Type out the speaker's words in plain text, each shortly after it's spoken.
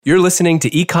You're listening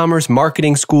to E-Commerce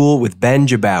Marketing School with Ben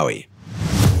Jabawi.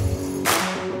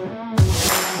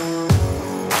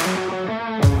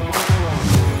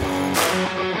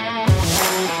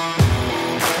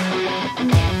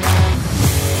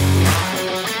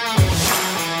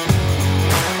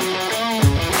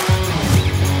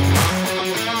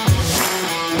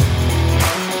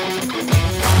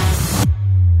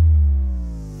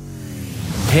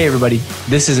 Hey everybody,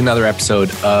 this is another episode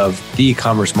of the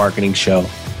E-Commerce Marketing Show.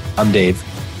 I'm Dave,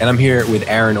 and I'm here with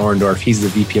Aaron Orendorff. He's the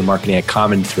VP of Marketing at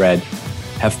Common Thread.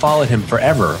 Have followed him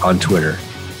forever on Twitter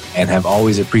and have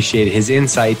always appreciated his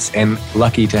insights and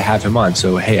lucky to have him on.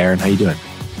 So, hey Aaron, how you doing?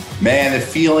 Man, the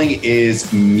feeling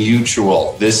is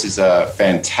mutual. This is a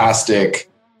fantastic,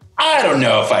 I don't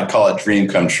know if I'd call it dream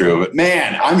come true, but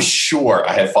man, I'm sure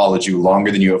I have followed you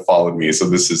longer than you have followed me. So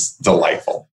this is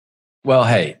delightful. Well,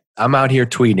 hey, I'm out here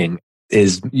tweeting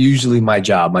is usually my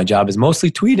job. My job is mostly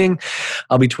tweeting.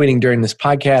 I'll be tweeting during this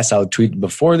podcast. I'll tweet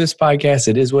before this podcast.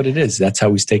 It is what it is. That's how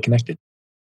we stay connected.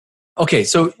 Okay,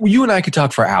 so you and I could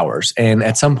talk for hours, and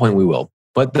at some point we will.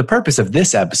 But the purpose of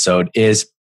this episode is,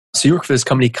 so you work for this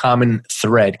company, Common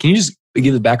Thread. Can you just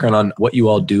give the background on what you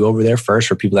all do over there first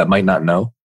for people that might not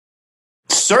know?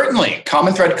 Certainly.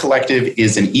 Common Thread Collective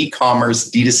is an e-commerce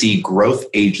D2C growth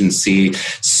agency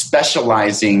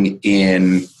specializing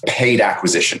in paid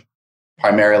acquisition.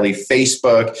 Primarily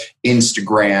Facebook,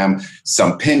 Instagram,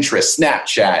 some Pinterest,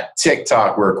 Snapchat,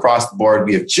 TikTok. We're across the board.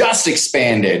 We have just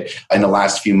expanded in the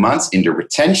last few months into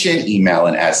retention, email,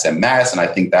 and SMS. And I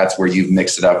think that's where you've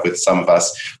mixed it up with some of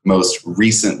us most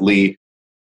recently.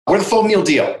 We're the full meal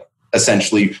deal,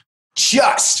 essentially,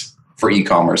 just for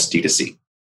e-commerce D2C.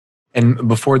 And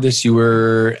before this, you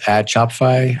were at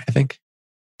Shopify, I think?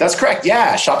 That's correct.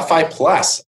 Yeah, Shopify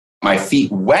Plus. My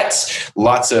feet wet,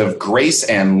 lots of grace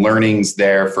and learnings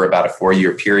there for about a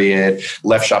 4-year period.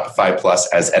 Left Shopify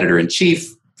Plus as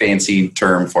editor-in-chief, fancy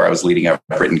term for I was leading up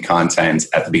written content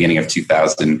at the beginning of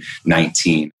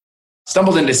 2019.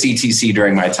 Stumbled into CTC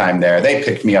during my time there. They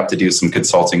picked me up to do some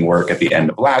consulting work at the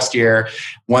end of last year.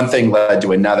 One thing led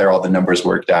to another. All the numbers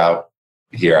worked out.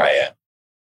 Here I am.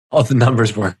 All the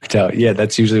numbers worked out. Yeah,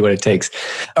 that's usually what it takes.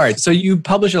 All right. So you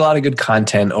publish a lot of good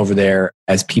content over there,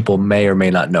 as people may or may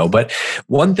not know. But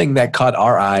one thing that caught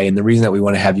our eye, and the reason that we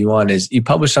want to have you on, is you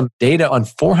publish some data on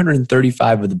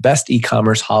 435 of the best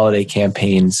e-commerce holiday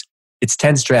campaigns. It's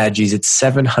 10 strategies. It's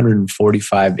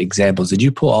 745 examples. Did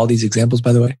you pull all these examples,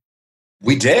 by the way?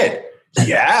 We did.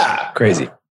 Yeah. Crazy.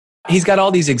 He's got all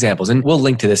these examples, and we'll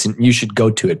link to this, and you should go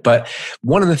to it. But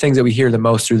one of the things that we hear the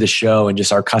most through the show and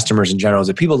just our customers in general is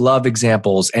that people love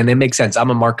examples, and it makes sense. I'm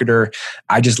a marketer.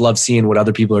 I just love seeing what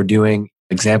other people are doing.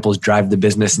 Examples drive the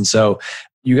business. And so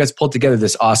you guys pulled together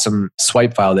this awesome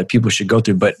swipe file that people should go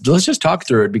through. But let's just talk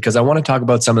through it, because I want to talk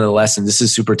about some of the lessons. This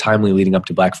is super timely leading up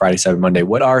to Black Friday, Cyber Monday.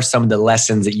 What are some of the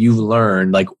lessons that you've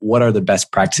learned? Like, what are the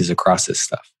best practices across this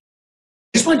stuff?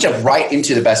 I just want to jump right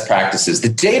into the best practices. The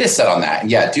data set on that, and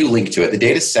yeah, do link to it. The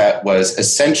data set was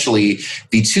essentially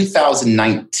the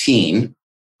 2019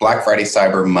 Black Friday,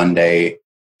 Cyber Monday,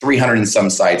 300 and some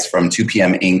sites from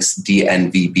 2PM Inc.'s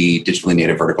DNVB, Digitally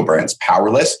Native Vertical Brands Power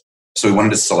List. So we wanted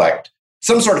to select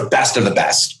some sort of best of the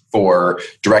best for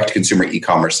direct-to-consumer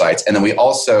e-commerce sites. And then we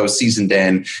also seasoned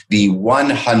in the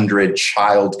 100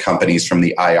 child companies from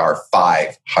the IR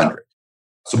 500.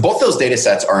 So both those data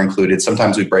sets are included.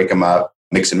 Sometimes we break them up,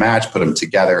 mix and match, put them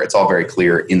together. It's all very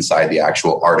clear inside the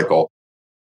actual article.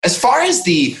 As far as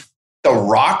the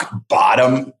rock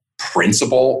bottom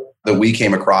principle that we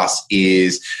came across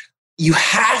is, you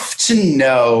have to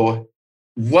know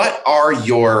what are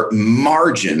your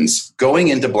margins going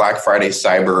into Black Friday,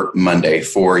 Cyber Monday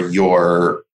for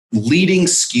your leading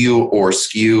SKU or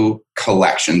SKU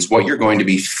collections, what you're going to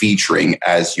be featuring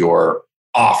as your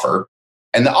offer.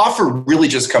 And the offer really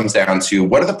just comes down to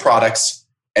what are the products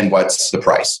and what's the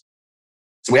price.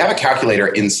 So we have a calculator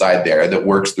inside there that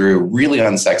works through really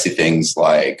unsexy things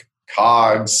like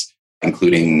COGS,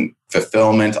 including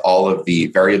fulfillment, all of the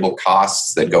variable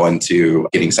costs that go into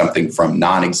getting something from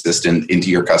non-existent into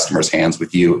your customer's hands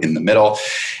with you in the middle.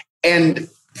 And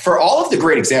for all of the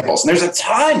great examples, and there's a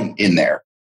ton in there,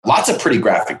 lots of pretty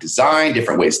graphic design,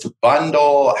 different ways to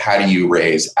bundle, how do you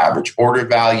raise average order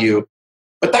value?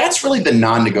 But that's really the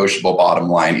non-negotiable bottom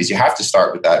line, is you have to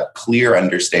start with that clear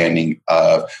understanding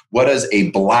of what does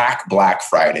a Black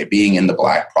Friday, being in the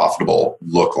black, profitable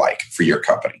look like for your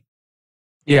company.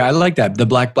 Yeah, I like that. The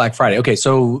Black Friday. Okay,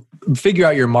 so figure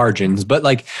out your margins. But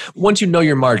like, once you know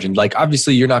your margin, like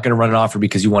obviously you're not going to run an offer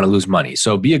because you want to lose money.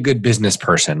 So be a good business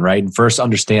person, right? And first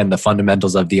understand the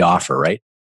fundamentals of the offer, right?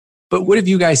 But what have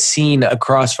you guys seen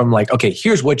across from like, okay,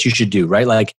 here's what you should do, right?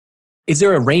 Like, Is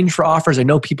there a range for offers? I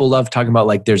know people love talking about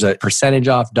like there's a percentage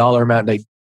off, dollar amount. Like,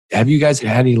 have you guys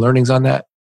had any learnings on that?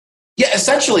 Yeah,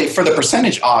 essentially for the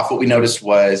percentage off, what we noticed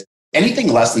was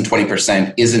anything less than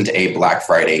 20% isn't a Black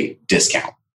Friday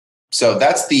discount. So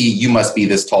that's the you must be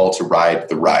this tall to ride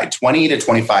the ride. 20 to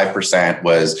 25%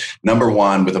 was number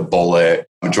one with a bullet.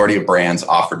 Majority of brands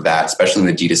offered that, especially in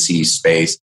the D2C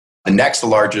space. The next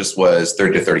largest was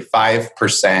 30 to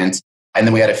 35%. And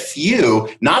then we had a few,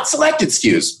 not selected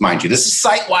SKUs, mind you. This is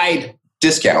site-wide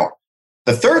discount.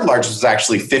 The third largest was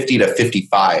actually 50 to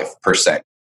 55%.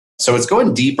 So it's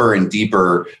going deeper and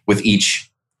deeper with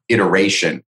each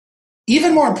iteration.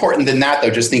 Even more important than that, though,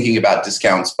 just thinking about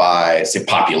discounts by, say,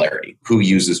 popularity, who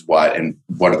uses what and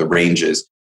what are the ranges.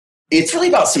 It's really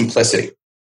about simplicity.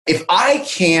 If I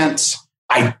can't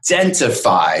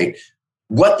identify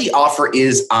what the offer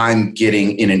is I'm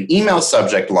getting in an email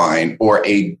subject line or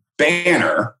a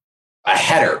banner, a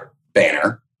header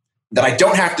banner, that I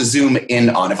don't have to zoom in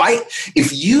on.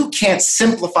 If you can't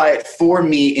simplify it for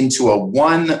me into a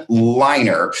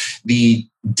one-liner, the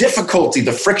difficulty,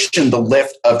 the friction, the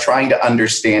lift of trying to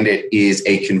understand it is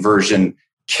a conversion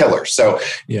killer. So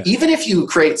even if you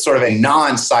create sort of a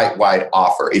non-site-wide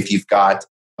offer, if you've got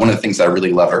one of the things that I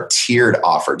really love are tiered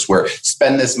offers where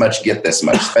spend this much, get this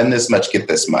much, spend this much, get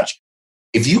this much.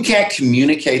 If you can't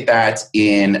communicate that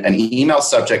in an email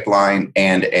subject line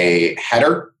and a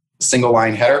header, single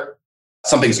line header,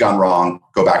 something's gone wrong.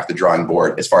 Go back to the drawing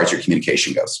board as far as your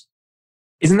communication goes.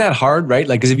 Isn't that hard, right?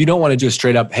 Like, because if you don't want to just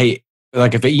straight up, hey,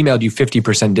 like if I emailed you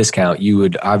 50% discount, you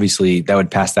would obviously, that would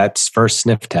pass that first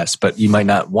sniff test, but you might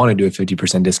not want to do a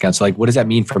 50% discount. So like, what does that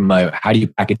mean from how do you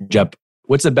package up?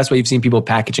 What's the best way you've seen people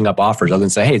packaging up offers other than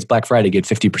say, hey, it's Black Friday, get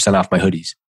 50% off my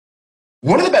hoodies?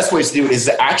 One of the best ways to do it is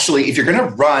actually, if you're going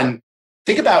to run,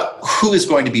 think about who is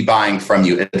going to be buying from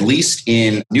you, at least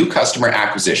in new customer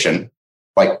acquisition,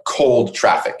 like cold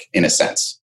traffic in a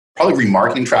sense. Probably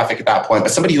remarketing traffic at that point,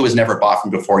 but somebody who has never bought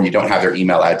from before and you don't have their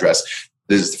email address,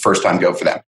 this is the first time go for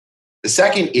them. The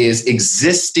second is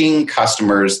existing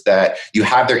customers that you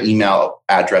have their email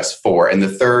address for. And the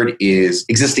third is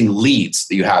existing leads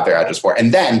that you have their address for.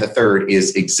 And then the third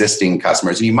is existing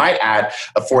customers. And you might add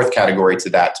a fourth category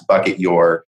to that to bucket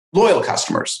your loyal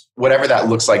customers, whatever that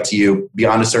looks like to you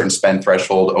beyond a certain spend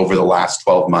threshold over the last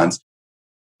 12 months.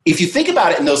 If you think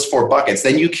about it in those four buckets,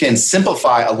 then you can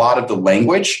simplify a lot of the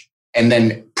language and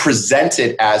then present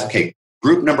it as, okay,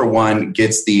 group number one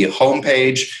gets the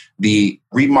homepage, the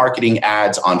remarketing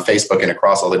ads on Facebook and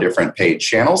across all the different paid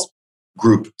channels.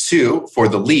 Group two, for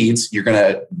the leads, you're going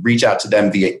to reach out to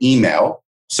them via email.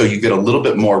 So you get a little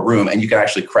bit more room and you can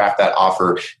actually craft that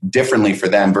offer differently for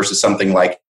them versus something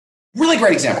like, really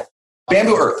great example,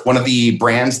 Bamboo Earth, one of the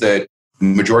brands that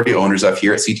majority owners of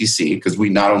here at CTC, because we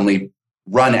not only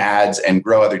run ads and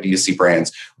grow other D2C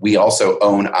brands, we also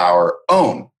own our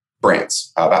own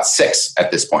brands, about 6 at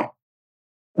this point.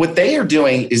 What they are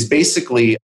doing is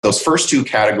basically those first two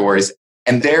categories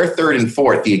and their third and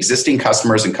fourth, the existing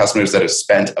customers and customers that have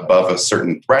spent above a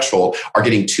certain threshold are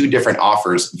getting 2 different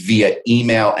offers via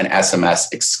email and SMS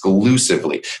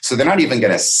exclusively. So they're not even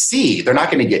going to see, they're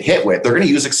not going to get hit with, they're going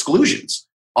to use exclusions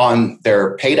on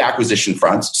their paid acquisition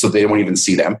fronts so they won't even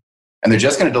see them. And they're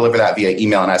just going to deliver that via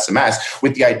email and SMS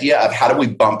with the idea of how do we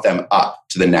bump them up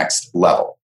to the next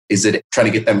level? Is it trying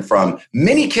to get them from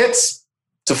mini kits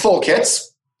to full kits?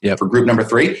 For group number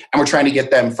 3. And we're trying to get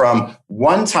them from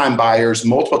one-time buyers,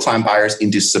 multiple-time buyers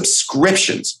into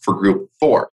subscriptions for group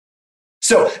 4.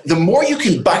 So the more you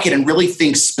can bucket and really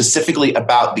think specifically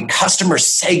about the customer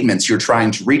segments you're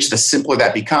trying to reach, the simpler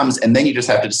that becomes. And then you just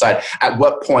have to decide at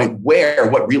what point, where,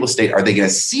 what real estate are they going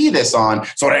to see this on?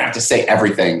 So I don't have to say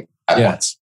everything at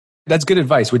once. That's good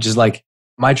advice, which is like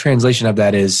my translation of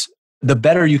that is the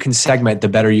better you can segment, the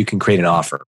better you can create an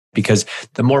offer. Because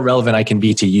the more relevant I can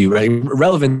be to you, right?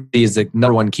 Relevancy is the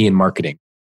number one key in marketing.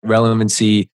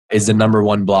 Relevancy is the number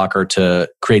one blocker to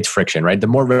create friction, right? The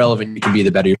more relevant you can be,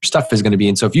 the better your stuff is going to be.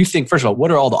 And so if you think, first of all,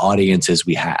 what are all the audiences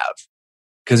we have?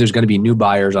 Because there's going to be new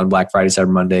buyers on Black Friday, Cyber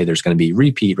Monday. There's going to be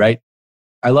repeat, right?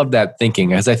 I love that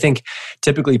thinking, as I think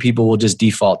typically people will just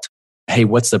default, hey,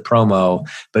 what's the promo?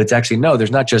 But it's actually, no,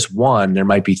 there's not just one. There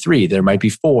might be 3. There might be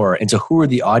 4. And so who are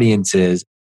the audiences?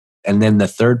 And then the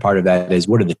third part of that is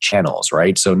what are the channels,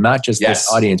 right? So not just this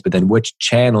audience, but then which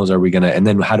channels are we going to, and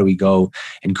then how do we go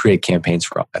and create campaigns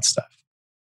for all that stuff?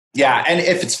 Yeah. And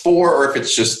if it's 4 or if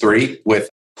it's just 3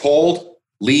 with cold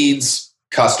leads,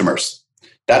 customers,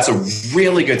 that's a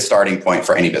really good starting point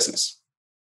for any business.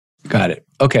 Got it.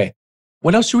 Okay.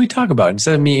 What else should we talk about?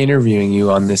 Instead of me interviewing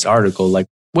you on this article, like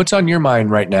what's on your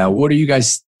mind right now? What are you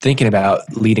guys thinking about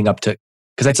leading up to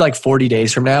Because it's like 40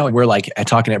 days from now. And we're like,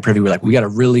 talking at Privy, we're like, we got to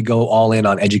really go all in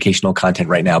on educational content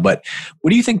right now. But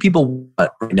what do you think people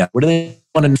want right now? What do they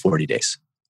want in 40 days?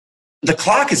 The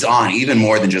clock is on even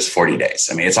more than just 40 days.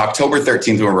 I mean, it's October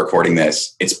 13th when we're recording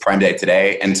this. It's Prime Day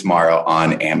today and tomorrow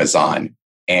on Amazon.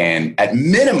 And at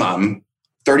minimum,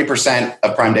 30%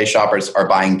 of Prime Day shoppers are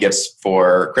buying gifts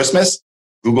for Christmas.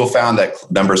 Google found that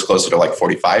number is closer to like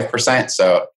 45%.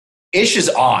 So ish is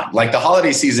on. Like the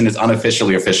holiday season is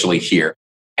officially here.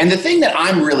 And the thing that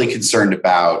I'm really concerned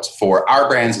about for our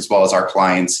brands as well as our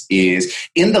clients is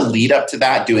in the lead up to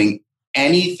that, doing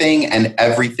anything and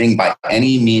everything by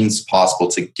any means possible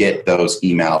to get those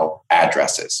email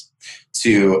addresses,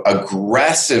 to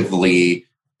aggressively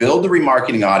build the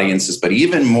remarketing audiences, but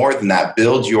even more than that,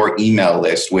 build your email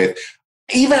list with,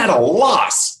 even at a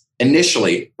loss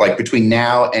initially, like between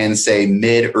now and say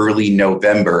mid-early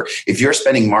November, if you're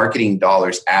spending marketing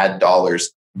dollars, ad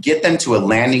dollars, get them to a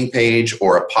landing page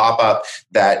or a pop-up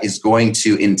that is going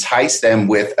to entice them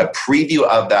with a preview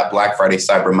of that Black Friday,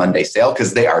 Cyber Monday sale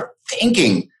because they are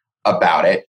thinking about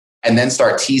it, and then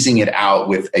start teasing it out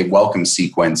with a welcome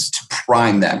sequence to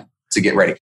prime them to get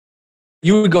ready.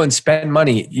 You would go and spend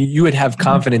money. You would have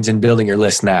confidence in building your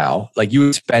list now. Like you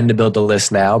would spend to build the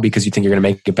list now because you think you're going to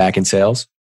make it back in sales?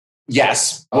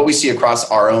 Yes. What we see across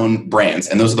our own brands,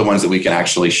 and those are the ones that we can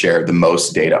actually share the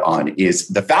most data on, is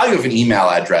the value of an email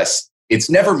address. It's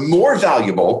never more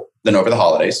valuable than over the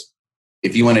holidays.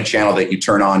 If you want a channel that you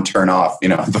turn on, turn off,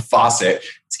 the faucet,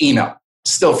 it's email.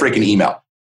 Still freaking email.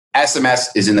 SMS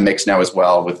is in the mix now as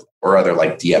well or other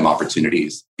like DM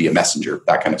opportunities via Messenger,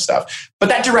 that kind of stuff. But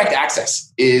that direct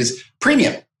access is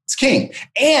premium. It's king.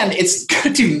 And it's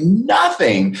going to do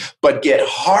nothing but get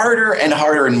harder and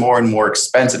harder and more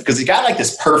expensive because you got like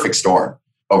this perfect storm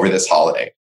over this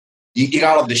holiday. You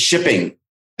got all the shipping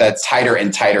that's tighter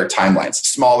and tighter timelines,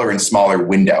 smaller and smaller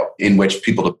window in which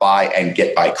people to buy and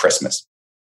get by Christmas.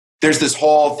 There's this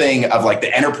whole thing of like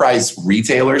the enterprise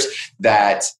retailers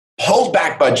that hold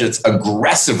back budgets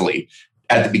aggressively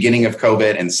at the beginning of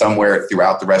COVID and somewhere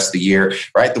throughout the rest of the year,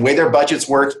 right? The way their budgets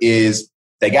work is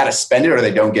they got to spend it or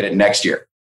they don't get it next year.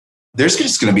 There's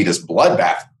just going to be this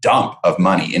bloodbath dump of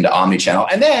money into omnichannel.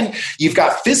 And then you've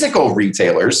got physical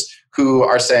retailers who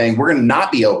are saying, we're going to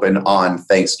not be open on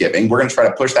Thanksgiving. We're going to try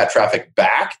to push that traffic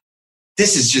back.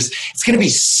 It's going to be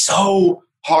so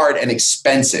hard and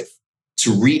expensive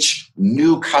to reach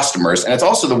new customers. And it's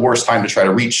also the worst time to try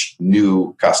to reach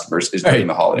new customers is during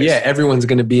the holidays. Yeah, everyone's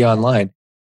going to be online.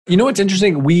 You know what's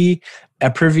interesting? We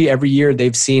at Privy every year,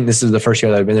 they've seen, this is the first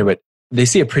year that I've been there, but they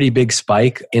see a pretty big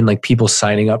spike in like people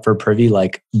signing up for Privy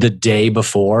like the day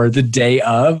before, the day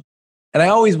of. And I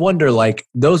always wonder, like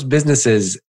those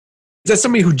businesses, is that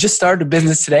somebody who just started a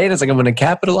business today and it's like, I'm going to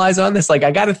capitalize on this? Like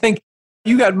I got to think,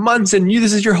 you got months and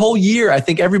this is your whole year. I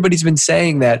think everybody's been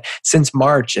saying that since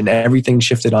March and everything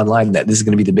shifted online, that this is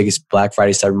going to be the biggest Black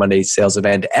Friday, Cyber Monday sales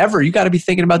event ever. You got to be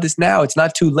thinking about this now. It's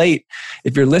not too late.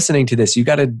 If you're listening to this, you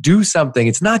got to do something.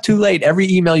 It's not too late.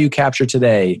 Every email you capture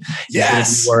today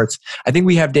is worth, I think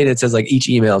we have data that says like each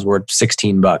email is worth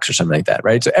 $16 or something like that,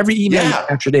 right? So every email you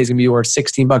capture today is going to be worth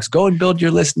 $16. Go and build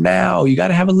your list now. You got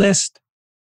to have a list.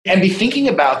 And be thinking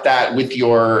about that with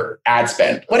your ad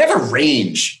spend, whatever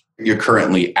range you're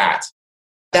currently at.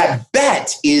 That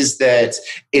bet is that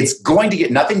it's going to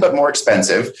get nothing but more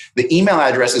expensive. The email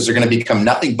addresses are going to become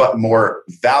nothing but more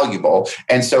valuable.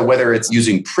 And so whether it's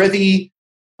using Privy,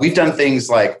 we've done things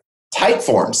like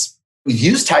Typeforms. We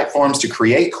use Typeforms to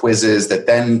create quizzes that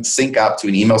then sync up to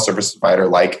an email service provider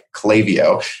like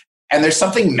Klaviyo. And there's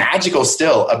something magical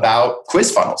still about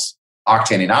quiz funnels.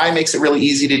 Octane AI makes it really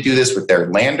easy to do this with their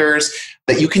landers,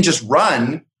 that you can just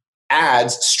run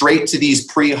ads straight to these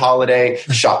pre-holiday,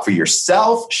 shop for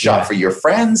yourself, shop for your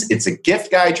friends. It's a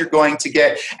gift guide you're going to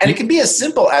get. And it can be as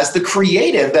simple as the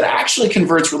creative that actually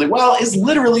converts really well is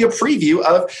literally a preview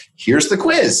of here's the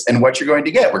quiz and what you're going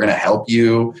to get. We're going to help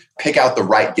you pick out the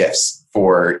right gifts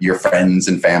for your friends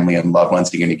and family and loved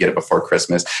ones. You're going to get it before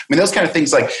Christmas. I mean, those kind of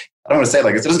things, like, I don't want to say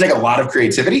like it doesn't take a lot of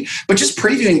creativity, but just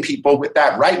previewing people with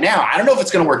that right now. I don't know if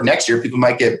it's going to work next year. People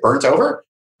might get burnt over.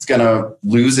 It's going to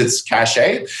lose its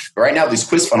cachet. But right now, these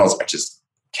quiz funnels are just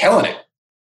killing it.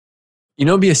 You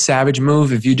know, it'd be a savage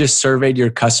move if you just surveyed your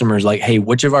customers like, hey,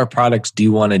 which of our products do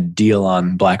you want to deal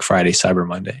on Black Friday, Cyber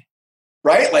Monday?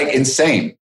 Right? Like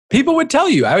insane. People would tell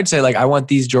you. I would say like, I want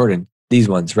these Jordan, these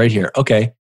ones right here.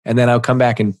 Okay. And then I'll come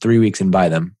back in 3 weeks and buy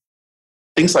them.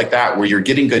 Things like that where you're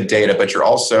getting good data, but you're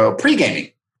also pre-gaming,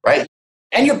 right?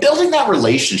 And you're building that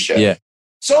relationship. Yeah.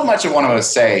 So much of what I'm going to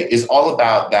say is all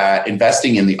about that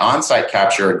investing in the on-site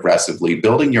capture aggressively,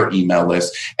 building your email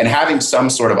list, and having some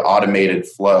sort of automated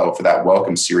flow for that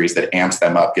welcome series that amps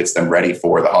them up, gets them ready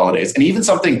for the holidays. And even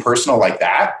something personal like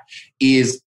that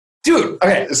is, dude,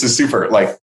 okay, this is super.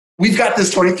 Like, we've got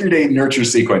this 23-day nurture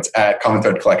sequence at Common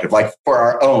Thread Collective, like for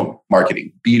our own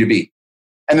marketing, B2B.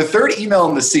 And the third email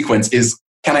in the sequence is,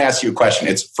 can I ask you a question?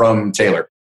 It's from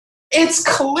Taylor. It's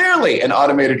clearly an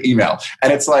automated email.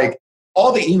 And it's like,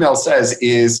 all the email says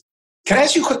is, can I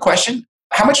ask you a quick question?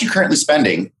 How much are you currently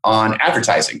spending on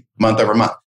advertising month over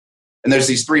month? And there's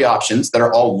these 3 options that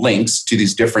are all links to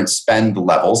these different spend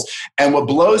levels. And what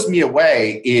blows me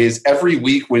away is every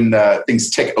week when the things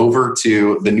tick over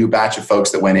to the new batch of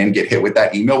folks that went in, get hit with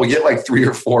that email, we get like 3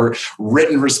 or 4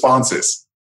 written responses.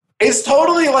 It's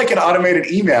totally like an automated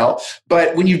email.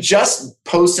 But when you just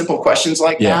pose simple questions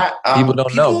like that, people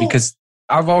don't know, because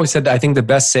I've always said that I think the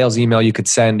best sales email you could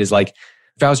send is like,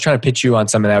 if I was trying to pitch you on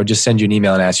something, I would just send you an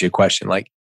email and ask you a question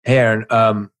like, hey, Aaron,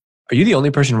 are you the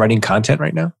only person writing content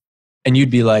right now? And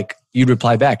you'd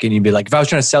reply back and you'd be like, if I was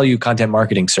trying to sell you content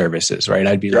marketing services, right?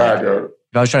 I'd be like, if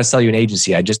I was trying to sell you an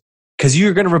agency, because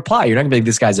you're going to reply. You're not going to be like,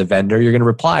 this guy's a vendor. You're going to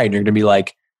reply and you're going to be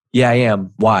like, yeah, I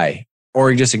am. Why?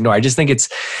 Or you just ignore. I just think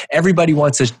everybody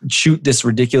wants to shoot this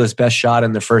ridiculous best shot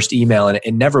in the first email, and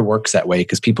it never works that way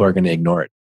because people are going to ignore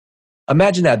it.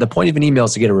 Imagine that. The point of an email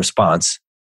is to get a response,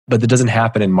 but that doesn't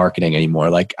happen in marketing anymore.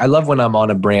 Like, I love when I'm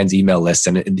on a brand's email list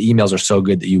and the emails are so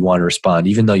good that you want to respond,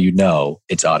 even though you know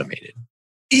it's automated.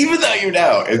 Even though you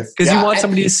know. Because you want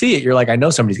somebody to see it. You're like, I know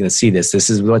somebody's going to see this. This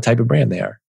is what type of brand they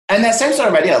are. And that same sort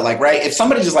of idea, like, right, if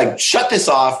somebody just like, shut this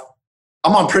off,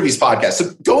 I'm on Privy's podcast.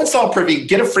 So go install Privy,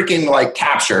 get a freaking like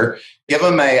capture, give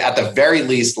them at the very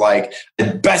least, like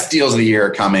the best deals of the year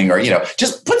are coming, or,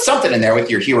 just put something in there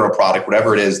with your hero product,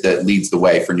 whatever it is that leads the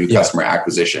way for new customer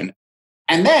acquisition.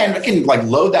 And then we can like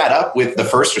load that up with the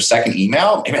first or second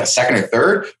email, maybe a second or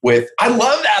third with, I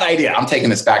love that idea. I'm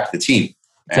taking this back to the team.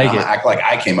 And I'm gonna act like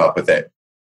I came up with it.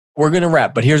 We're going to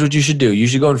wrap, but here's what you should do. You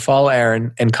should go and follow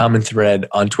Aaron and Common Thread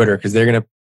on Twitter, because they're going to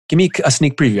give me a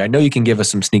sneak preview. I know you can give us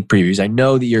some sneak previews. I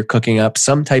know that you're cooking up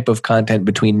some type of content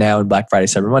between now and Black Friday,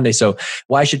 Cyber Monday. So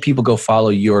why should people go follow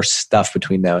your stuff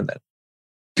between now and then?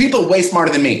 People way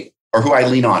smarter than me, or who I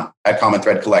lean on at Common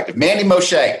Thread Collective. Mandy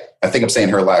Moshe. I think I'm saying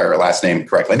her last name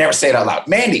correctly. I never say it out loud.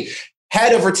 Mandy,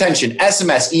 head of retention,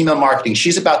 SMS, email marketing.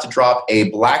 She's about to drop a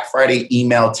Black Friday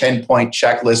email 10-point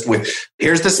checklist with,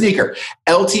 here's the sneaker,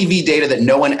 LTV data that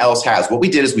no one else has. What we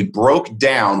did is we broke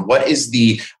down what is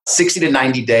the 60 to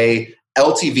 90 day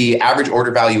LTV, average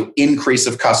order value increase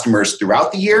of customers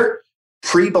throughout the year,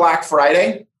 pre-Black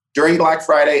Friday, during Black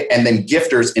Friday, and then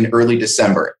gifters in early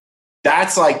December.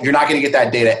 That's like, you're not going to get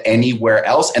that data anywhere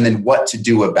else. And then what to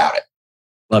do about it.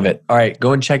 Love it. All right.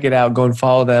 Go and check it out. Go and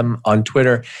follow them on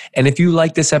Twitter. And if you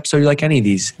like this episode, you like any of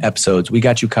these episodes, we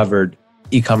got you covered.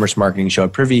 E-commerce marketing show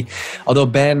at Privy. Although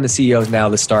Ben, the CEO, is now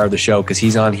the star of the show because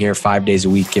he's on here 5 days a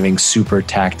week giving super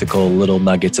tactical little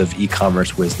nuggets of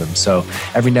e-commerce wisdom. So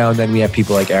every now and then we have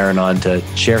people like Aaron on to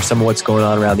share some of what's going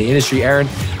on around the industry. Aaron,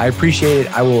 I appreciate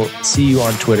it. I will see you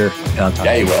on Twitter. And I'll talk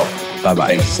to you. You will.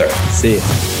 Bye-bye. Thanks, sir. See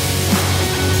you.